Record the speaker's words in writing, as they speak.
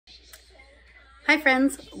Hi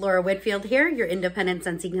friends, Laura Whitfield here, your independent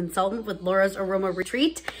Scentsy consultant with Laura's Aroma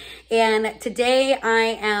Retreat. And today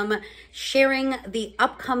I am sharing the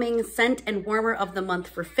upcoming scent and warmer of the month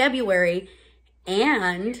for February.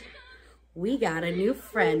 And we got a new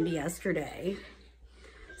friend yesterday.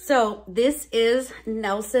 So this is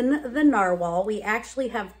Nelson the Narwhal. We actually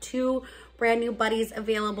have two brand new buddies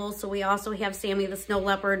available. So we also have Sammy the Snow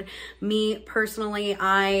Leopard. Me personally,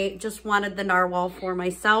 I just wanted the Narwhal for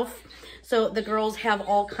myself. So the girls have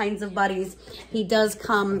all kinds of buddies. He does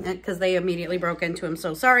come, because they immediately broke into him.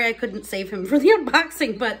 So sorry I couldn't save him for the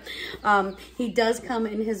unboxing, but he does come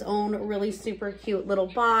in his own really super cute little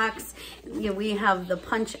box. You know, we have the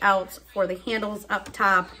punch outs for the handles up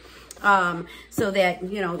top. So that,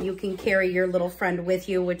 you know, you can carry your little friend with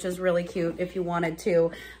you, which is really cute if you wanted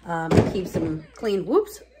to. It keeps them clean.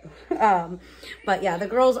 Whoops. But yeah, the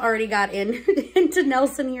girls already got into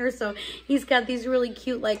Nelson here. So he's got these really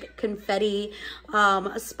cute, like confetti,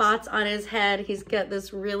 spots on his head. He's got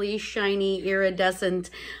this really shiny iridescent,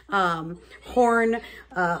 horn.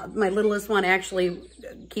 My littlest one actually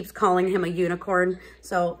keeps calling him a unicorn.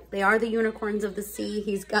 So they are the unicorns of the sea.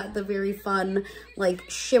 He's got the very fun, like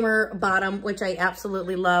shimmer bottom, which I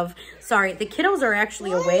absolutely love. Sorry, the kiddos are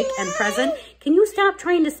actually awake and present. Can you stop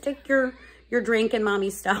trying to stick your drink in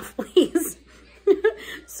mommy's stuff, please?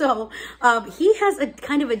 So he has a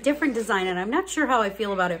kind of a different design, and I'm not sure how I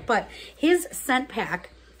feel about it, but his scent pack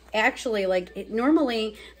actually, like,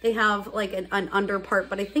 normally they have like an under part,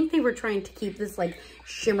 but I think they were trying to keep this like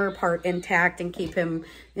shimmer part intact and keep him,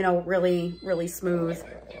 you know, really, really smooth.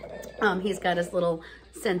 He's got his little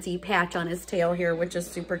Scentsy patch on his tail here, which is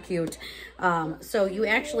super cute. So you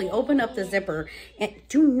actually open up the zipper and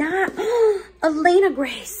do not, Elena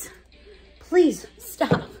Grace, please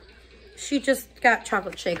stop. She just got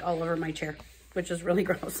chocolate shake all over my chair, which is really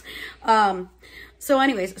gross. So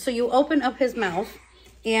anyways, so you open up his mouth,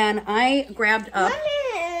 and I grabbed up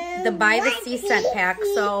the By the Sea scent pack.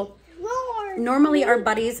 So normally our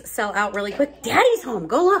buddies sell out really quick. Daddy's home.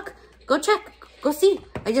 Go look. Go check. Go see.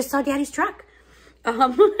 I just saw Daddy's truck.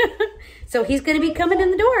 So he's going to be coming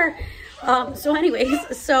in the door. So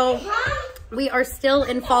anyways, so we are still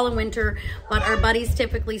in fall and winter, but our buddies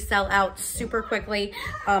typically sell out super quickly.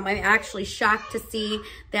 I'm actually shocked to see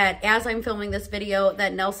that as I'm filming this video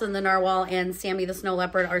that Nelson the Narwhal and Sammy the Snow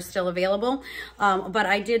Leopard are still available. But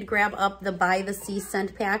I did grab up the By the Sea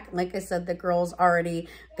scent pack. Like I said, the girls already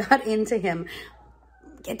got into him.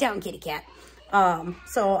 Get down, kitty cat.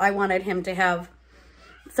 So I wanted him to have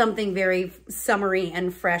something very summery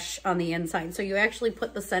and fresh on the inside. So you actually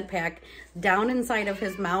put the scent pack down inside of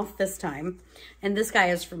his mouth this time. And this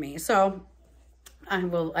guy is for me. So I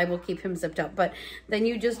will keep him zipped up. But then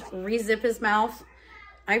you just re-zip his mouth.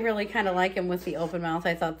 I really kind of like him with the open mouth.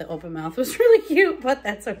 I thought the open mouth was really cute, but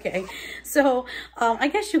that's okay. So I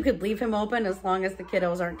guess you could leave him open as long as the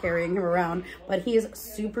kiddos aren't carrying him around. But he's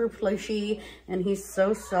super plushy and he's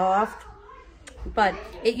so soft. But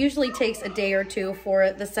it usually takes a day or two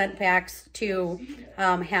for the scent packs to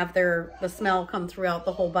have the smell come throughout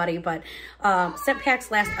the whole body. But scent packs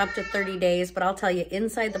last up to 30 days. But I'll tell you,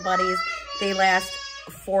 inside the buddies, they last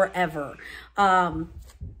forever.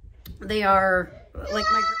 They are like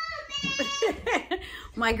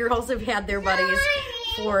my girls have had their buddies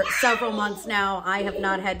for several months now. I have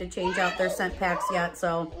not had to change out their scent packs yet.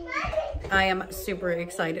 So I am super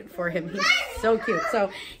excited for him. He's so cute.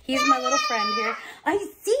 So he's my little friend here. I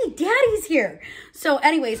see Daddy's here. So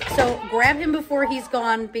anyways, so grab him before he's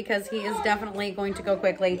gone because he is definitely going to go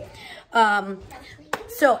quickly.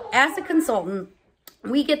 So as a consultant,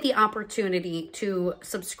 we get the opportunity to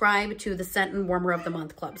subscribe to the Scent and Warmer of the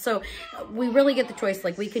Month Club. So we really get the choice.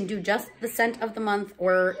 Like, we can do just the Scent of the Month,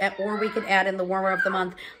 or we could add in the Warmer of the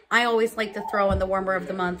Month. I always like to throw in the Warmer of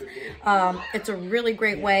the Month. It's a really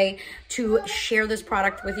great way to share this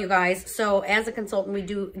product with you guys. So as a consultant, we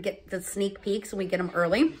do get the sneak peeks and we get them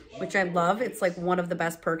early, which I love. It's like one of the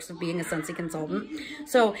best perks of being a Scentsy consultant.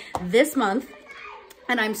 So this month,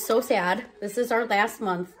 and I'm so sad, this is our last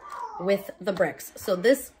month with the bricks. So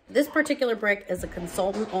this particular brick is a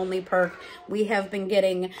consultant only perk. We have been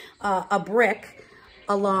getting a brick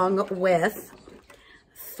along with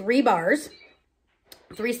 3 bars,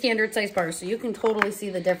 3 standard size bars. So you can totally see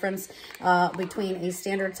the difference between a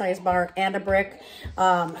standard size bar and a brick.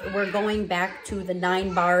 We're going back to the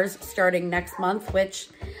 9 bars starting next month, which,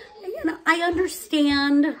 you know, I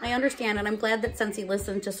understand, and I'm glad that Scentsy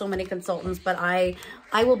listened to so many consultants, but I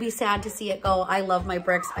will be sad to see it go. I love my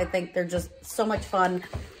bricks. I think they're just so much fun,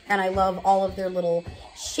 and I love all of their little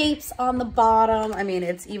shapes on the bottom. I mean,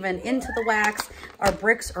 it's even into the wax. Our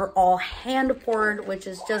bricks are all hand poured, which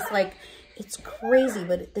is just like It's crazy,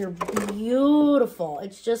 but they're beautiful.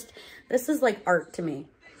 It's just, this is like art to me.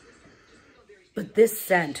 But this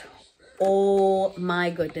scent, oh my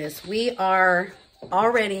goodness. We are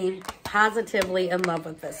already positively in love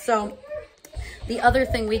with this. So the other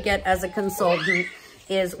thing we get as a consultant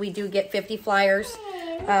is we do get 50 flyers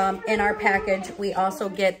in our package. We also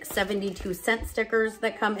get 72 scent stickers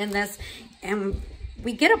that come in this. And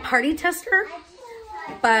we get a party tester,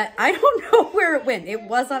 but I don't know where it went. It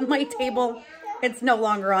was on my table. It's no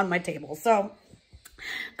longer on my table. So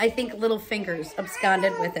I think little fingers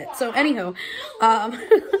absconded with it. So anywho,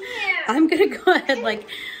 I'm going to go ahead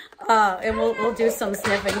and we'll do some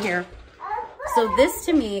sniffing here. So this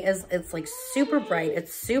to me is, it's like super bright.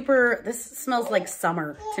 It's super, this smells like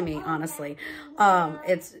summer to me, honestly.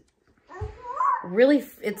 It's really,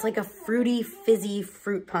 it's like a fruity, fizzy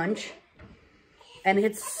fruit punch. And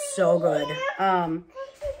it's so good.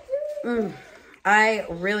 I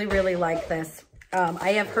really, really like this.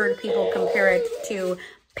 I have heard people compare it to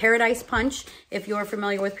Paradise Punch, if you're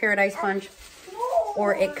familiar with Paradise Punch,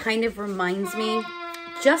 or it kind of reminds me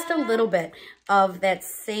just a little bit of that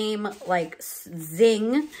same like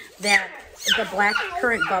zing that the Black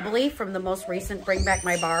Currant Bubbly from the most recent Bring Back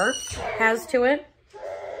My Bar has to it.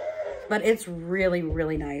 But it's really,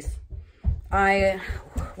 really nice.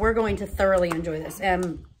 We're going to thoroughly enjoy this.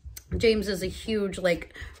 And James is a huge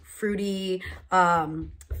like fruity,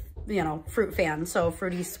 you know, fruit fan. So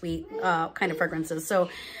fruity, sweet kind of fragrances. So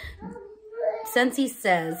Scentsy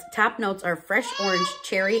says top notes are fresh orange,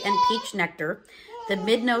 cherry, and peach nectar. The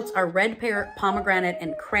mid notes are red pear, pomegranate,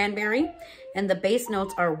 and cranberry. And the base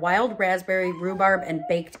notes are wild raspberry, rhubarb, and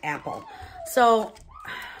baked apple. So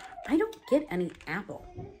I don't get any apple.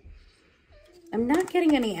 I'm not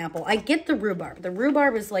getting any apple. I get the rhubarb. The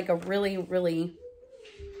rhubarb is like a really, really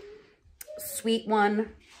sweet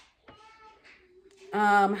one.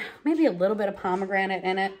 Maybe a little bit of pomegranate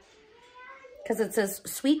in it. Because it says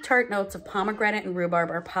sweet tart notes of pomegranate and rhubarb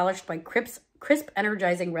are polished by crisp,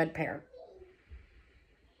 energizing red pear.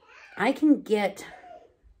 I can get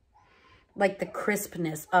like the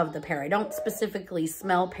crispness of the pear. I don't specifically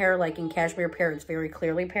smell pear like in Cashmere Pear. It's very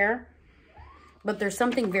clearly pear. But there's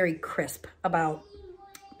something very crisp about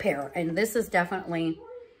pear. And this is definitely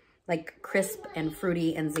like crisp and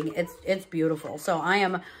fruity and zingy. It's beautiful. So I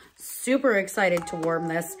am super excited to warm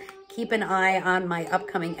this. Keep an eye on my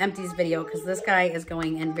upcoming empties video because this guy is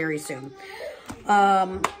going in very soon.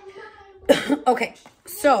 Okay,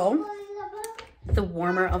 so the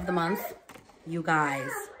warmer of the month, you guys.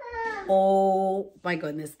 Oh my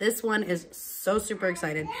goodness. This one is so super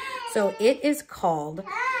excited. So it is called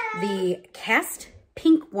the Cast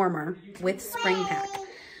Pink Warmer with Spring Pack.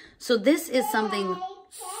 So this is something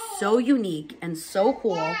so unique and so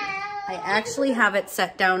cool. I actually have it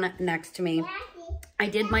set down next to me. I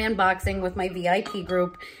did my unboxing with my VIP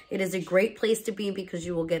group. It is a great place to be because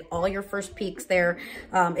you will get all your first peeks there.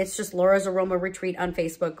 It's just Laura's Aroma Retreat on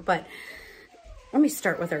Facebook. But let me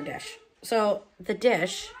start with our dish. So the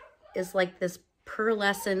dish is like this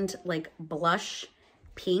pearlescent, like blush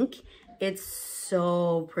pink. It's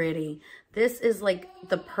so pretty. This is like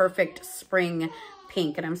the perfect spring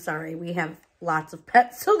pink. And I'm sorry, we have lots of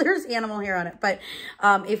pets, so there's animal hair on it. But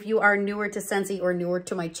if you are newer to Scentsy or newer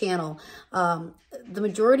to my channel, the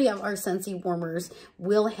majority of our Scentsy warmers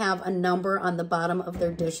will have a number on the bottom of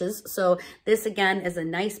their dishes. So this again is a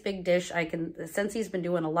nice big dish. Scentsy's been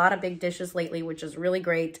doing a lot of big dishes lately, which is really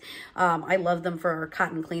great. I love them for our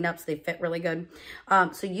cotton cleanups. They fit really good.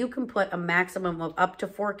 So you can put a maximum of up to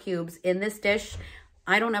 4 cubes in this dish.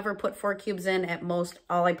 I don't ever put 4 cubes in. At most,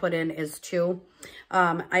 all I put in is 2.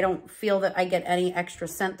 I don't feel that I get any extra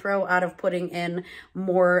scent throw out of putting in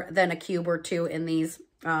more than a cube or 2 in these.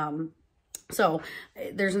 So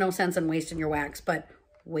there's no sense in wasting your wax, but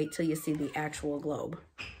wait till you see the actual globe.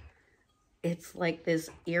 It's like this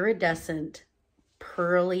iridescent,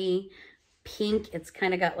 pearly pink. It's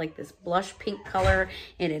kind of got like this blush pink color,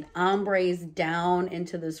 and it ombres down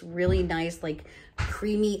into this really nice, like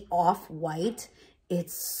creamy off-white.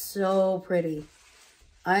 It's so pretty.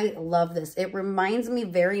 I love this. It reminds me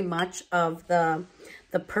very much of the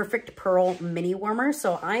Perfect Pearl mini warmer.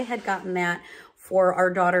 So I had gotten that for our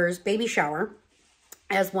daughter's baby shower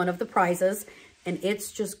as one of the prizes, and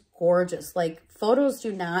it's just gorgeous. Like, photos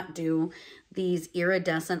do not do these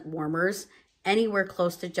iridescent warmers anywhere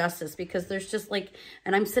close to justice, because there's just like,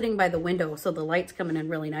 and I'm sitting by the window, so the light's coming in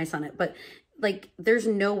really nice on it, but like there's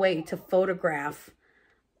no way to photograph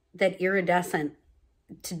that iridescent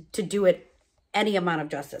to do it any amount of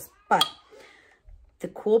justice. But the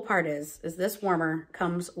cool part is this warmer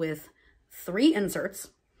comes with 3 inserts,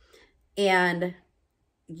 and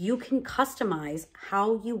you can customize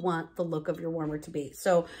how you want the look of your warmer to be.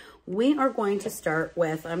 So we are going to start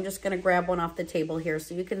with, I'm just going to grab one off the table here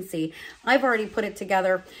so you can see. I've already put it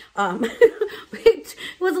together. It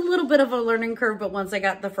was a little bit of a learning curve, but once I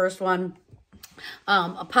got the first one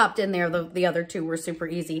popped in there, the other two were super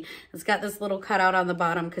easy. It's got this little cutout on the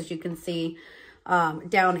bottom because you can see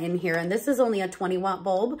down in here, and this is only a 20-watt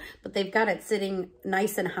bulb, but they've got it sitting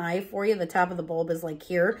nice and high for you. The top of the bulb is like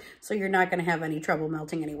here, so you're not going to have any trouble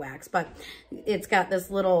melting any wax, but it's got this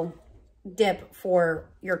little dip for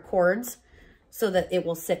your cords so that it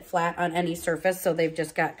will sit flat on any surface. So they've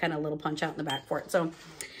just got kind of a little punch out in the back for it. So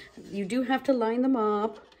you do have to line them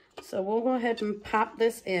up. So we'll go ahead and pop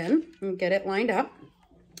this in and get it lined up,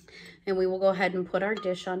 and we will go ahead and put our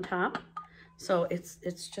dish on top. So it's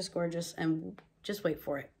just gorgeous, and just wait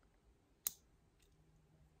for it.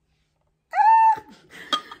 Ah!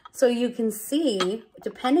 So you can see,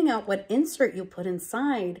 depending on what insert you put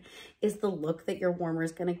inside, is the look that your warmer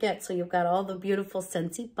is going to get. So you've got all the beautiful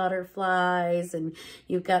Scentsy butterflies, and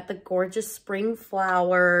you've got the gorgeous spring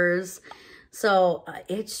flowers. So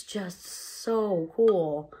it's just so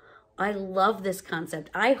cool. I love this concept.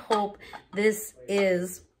 I hope this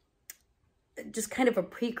is just kind of a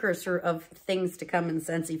precursor of things to come in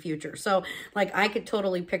Scentsy future. So like I could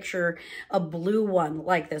totally picture a blue one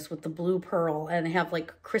like this with the blue pearl and have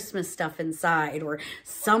like Christmas stuff inside or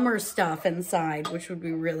summer stuff inside, which would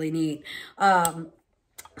be really neat.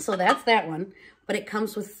 So that's that one, but it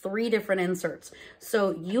comes with 3 different inserts.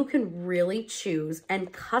 So you can really choose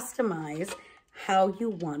and customize how you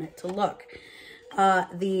want it to look.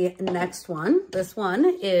 The next one, this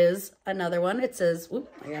one is another one. It says,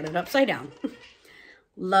 whoop, I got it upside down.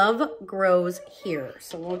 Love grows here.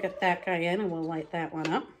 So we'll get that guy in and we'll light that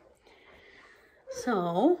one up.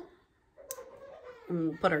 So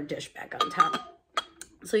we'll put our dish back on top.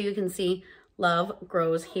 So you can see love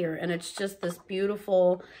grows here. And it's just this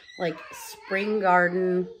beautiful, like spring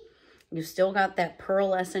garden. You still got that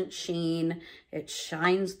pearlescent sheen. It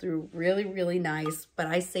shines through really, really nice. But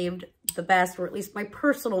I saved the best, or at least my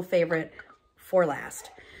personal favorite, for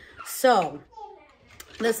last. So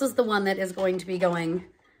this is the one that is going to be going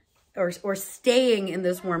or staying in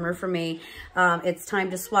this warmer for me. It's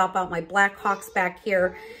time to swap out my Blackhawks back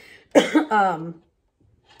here.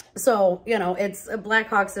 So, you know, it's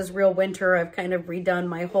Blackhawks is real winter. I've kind of redone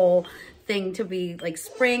my whole thing to be like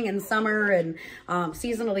spring and summer and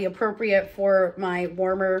seasonally appropriate for my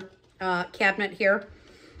warmer cabinet here.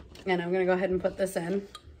 And I'm going to go ahead and put this in.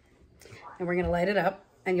 And we're going to light it up,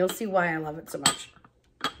 and you'll see why I love it so much.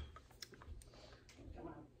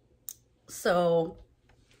 So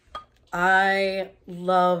I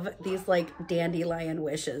love these like dandelion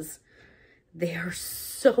wishes. They are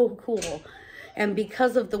so cool. And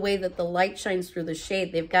because of the way that the light shines through the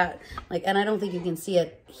shade, they've got like, and I don't think you can see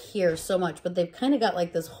it here so much, but they've kind of got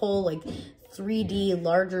like this whole like 3D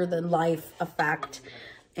larger than life effect.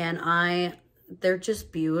 And they're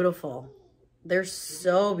just beautiful. They're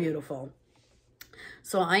so beautiful.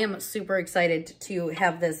 So I am super excited to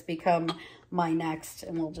have this become my next,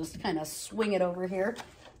 and we'll just kind of swing it over here.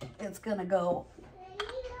 It's going to go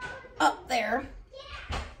up there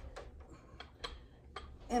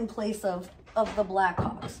in place of the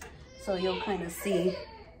Blackhawks. So you'll kind of see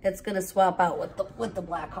it's going to swap out with the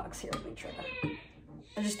Blackhawks here. Let me try that.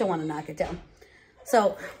 I just don't want to knock it down.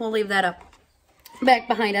 So we'll leave that up back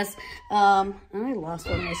behind us. I lost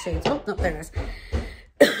one of my shades. Oh, no, there it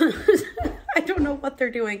is. I don't know what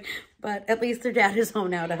they're doing, but at least their dad is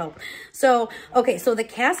home now to help. So, okay, so the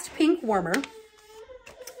cast pink warmer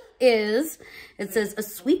is, it says, a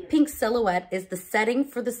sweet pink silhouette is the setting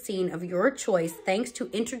for the scene of your choice thanks to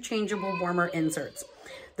interchangeable warmer inserts.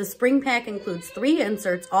 The spring pack includes 3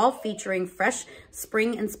 inserts, all featuring fresh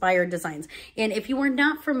spring-inspired designs. And if you are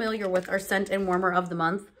not familiar with our scent and warmer of the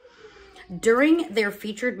month, during their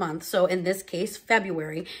featured month, so in this case,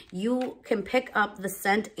 February, you can pick up the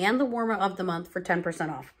scent and the warmer of the month for 10%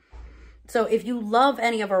 off. So if you love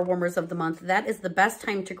any of our warmers of the month, that is the best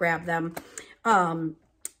time to grab them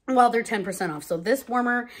while they're 10% off. So this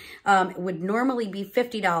warmer would normally be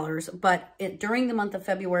 $50, but during the month of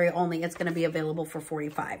February only, it's going to be available for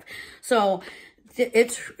 $45. So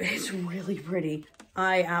it's really pretty.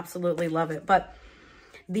 I absolutely love it. But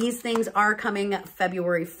these things are coming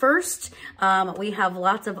February 1st. We have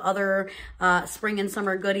lots of other spring and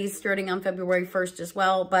summer goodies starting on February 1st as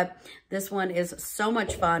well. But this one is so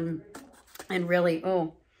much fun. And really,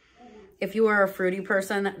 oh, if you are a fruity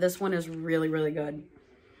person, this one is really, really good.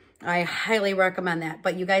 I highly recommend that.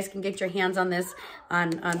 But you guys can get your hands on this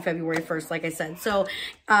on February 1st, like I said. So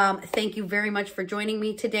thank you very much for joining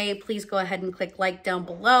me today. Please go ahead and click like down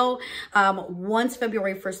below. Once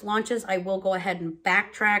February 1st launches, I will go ahead and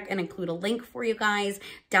backtrack and include a link for you guys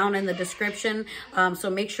down in the description. So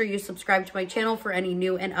make sure you subscribe to my channel for any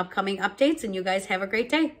new and upcoming updates. And you guys have a great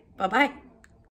day. Bye-bye.